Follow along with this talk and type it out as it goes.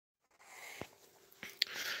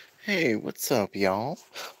Hey, what's up, y'all?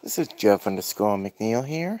 This is Jeff_McNeil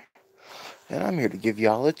here, and I'm here to give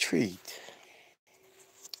y'all a treat.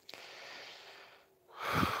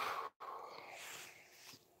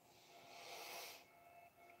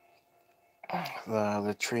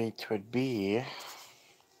 The treat would be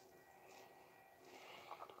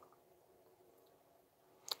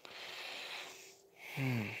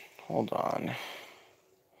hold on.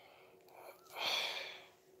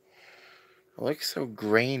 It looks so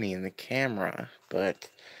grainy in the camera, but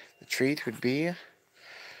the treat would be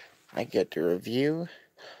I get to review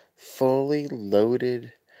fully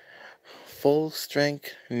loaded,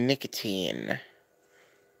 full-strength nicotine.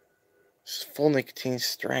 Full nicotine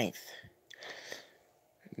strength.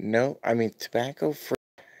 No, I mean tobacco free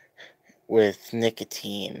with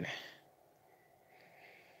nicotine.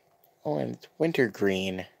 Oh, and it's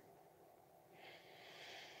wintergreen.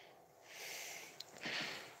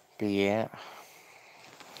 But yeah,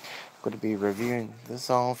 I'm going to be reviewing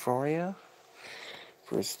this all for you.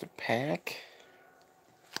 First, the pack.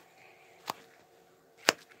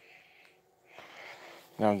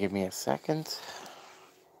 Now, give me a second.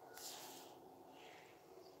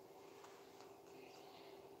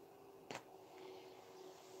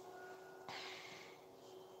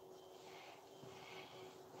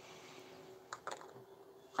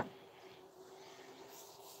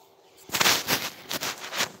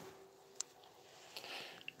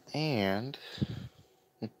 And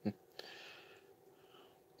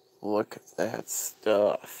look at that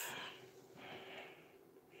stuff.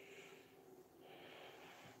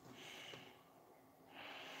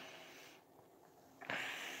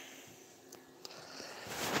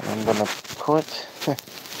 I'm gonna put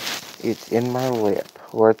it in my lip,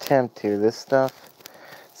 or attempt to. This stuff,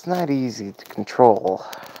 it's not easy to control.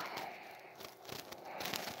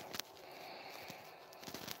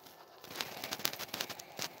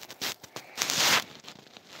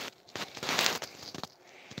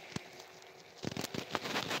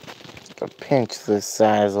 A pinch this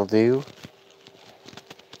size will do.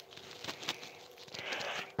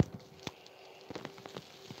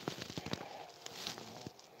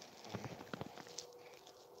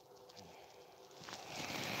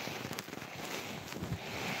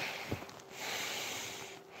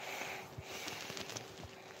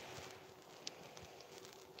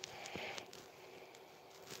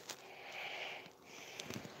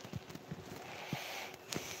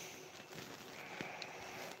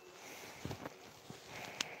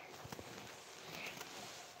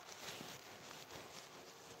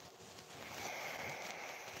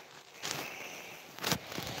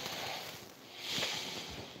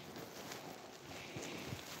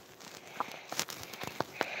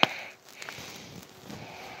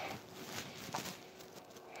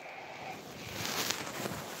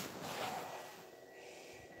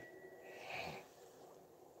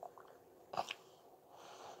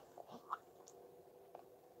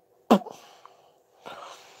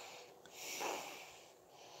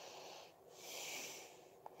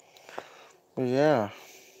 But yeah.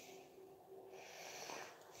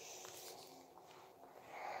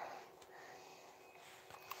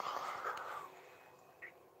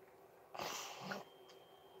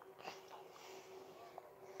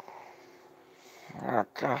 Oh,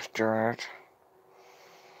 gosh darn it.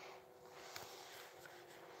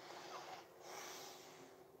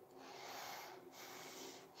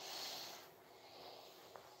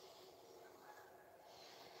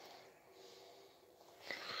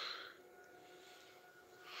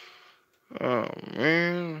 Oh,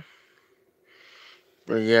 man.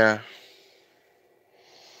 But yeah.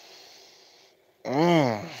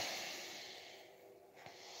 Mm.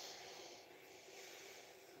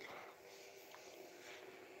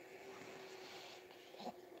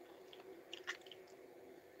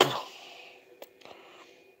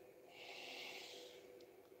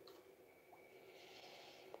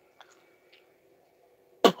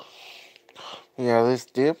 Yeah, this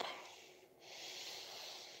dip.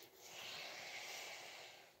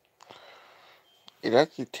 It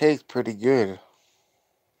actually tastes pretty good.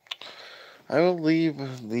 I will leave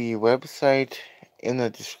the website in the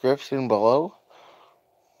description below.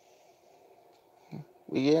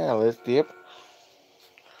 But yeah, this dip,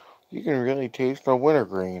 you can really taste the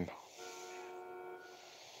wintergreen.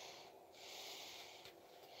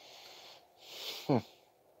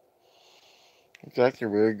 It's actually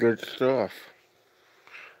really good stuff.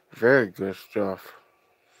 Very good stuff.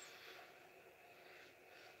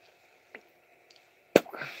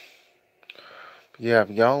 Yeah,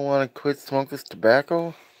 if y'all want to quit smokeless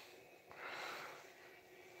tobacco,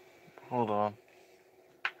 hold on.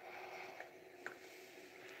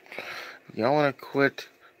 If y'all want to quit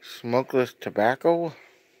smokeless tobacco,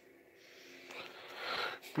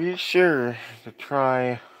 be sure to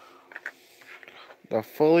try the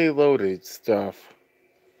fully loaded stuff.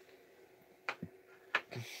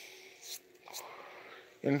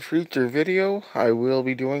 In future video, I will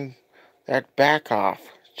be doing that back off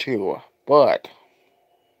too, but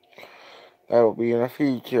that will be in the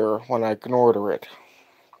future when I can order it.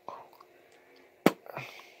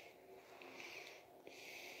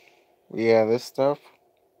 Yeah, this stuff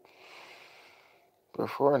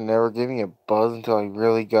before it never gave me a buzz until I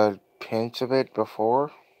really got a pinch of it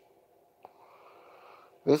before.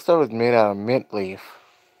 This stuff is made out of mint leaf.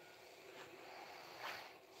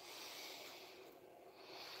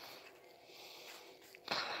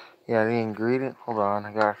 Yeah, the ingredient, hold on,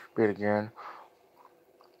 I gotta spit again.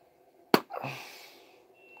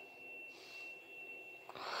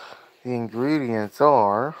 The ingredients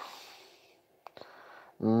are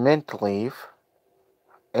mint leaf,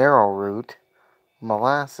 arrowroot,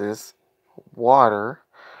 molasses, water,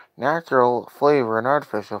 natural flavor and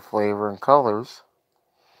artificial flavor and colors,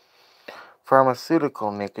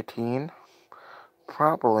 pharmaceutical nicotine,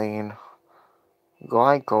 propylene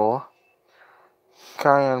glycol,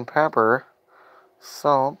 cayenne pepper,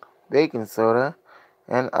 salt, baking soda,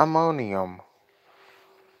 and ammonium.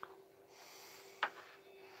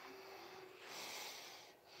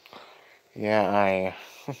 Yeah,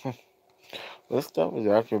 this stuff is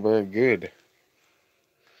actually very good.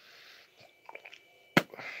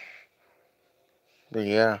 But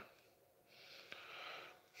yeah.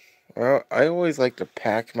 Well, I always like to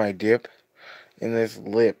pack my dip in this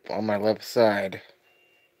lip on my left side.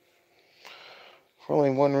 For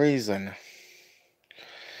only one reason.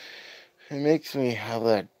 It makes me have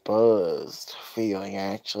that buzzed feeling,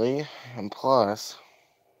 actually. And plus,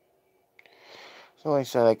 it's the only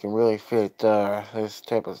side I can really fit this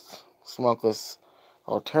type of smokeless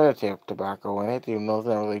alternative tobacco in it, even though it's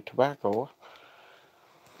not really tobacco.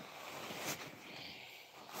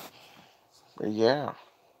 But yeah.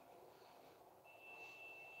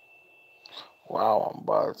 Wow, I'm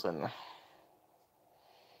buzzing.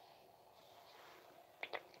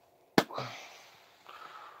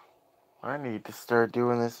 I need to start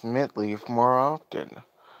doing this mint leaf more often.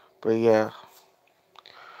 But yeah.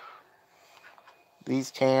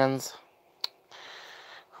 These cans,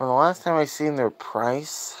 from the last time I seen their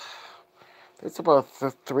price, it's about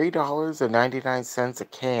 $3.99 a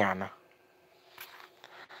can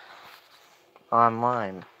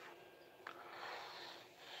online.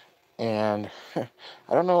 And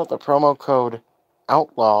I don't know if the promo code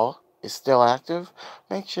OUTLAW is still active.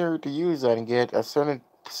 Make sure to use that and get a certain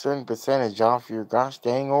percentage off your gosh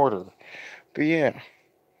dang order. But yeah,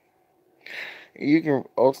 you can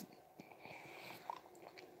also,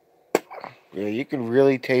 you can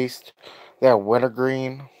really taste that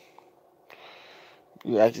wintergreen.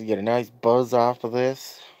 You actually get a nice buzz off of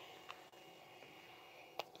this.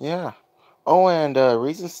 Yeah. Oh, and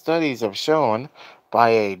recent studies have shown by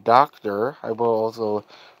a doctor, I will also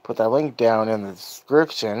put that link down in the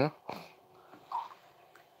description.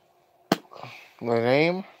 The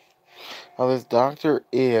name of this doctor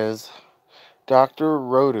is Dr.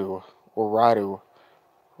 Rodu, or Rodu.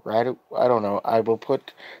 Rodu, I don't know. I will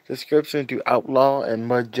put description to Outlaw and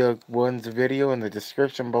Mudjug 1's video in the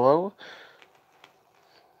description below.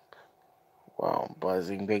 Wow, I'm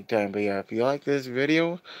buzzing big time. But yeah, if you like this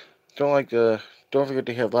video, don't forget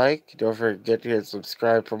to hit like. Don't forget to hit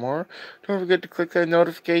subscribe for more. Don't forget to click that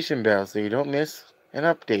notification bell so you don't miss an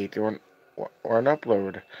update or an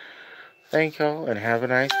upload. Thank y'all and have a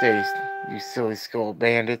nice day, you silly skull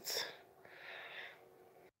bandits.